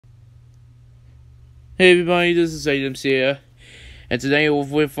Hey everybody, this is Aidan here, and today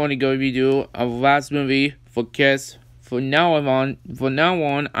we're finally going to be doing our last movie for kids. From now on,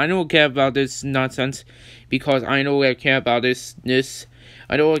 I don't care about this nonsense because I know I care about this.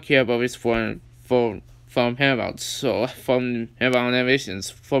 I don't care about this from Paramount. So from Paramount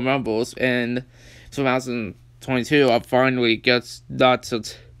Animations, from Rumbles, and 2022, I finally get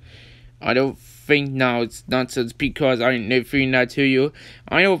nonsense. I don't think now it's nonsense because I never bring that to you.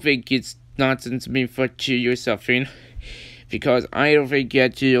 I don't think it's nonsense mean for you something because I don't think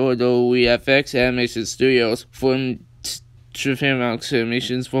get you all the VFX animation studios from Paramount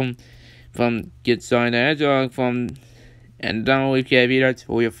animations from Get Signed Hedgehog from and then we can be that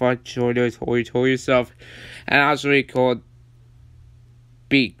or your fight told yourself and actually called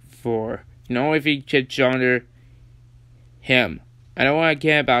Beat for if you catch under him. I don't want to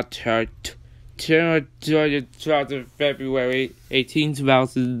care about her. February 18,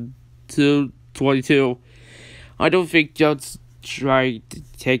 2022. I don't think just try to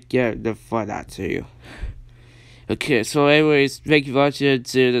take care of for that to you. Okay, so anyways, thank you for watching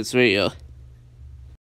this video.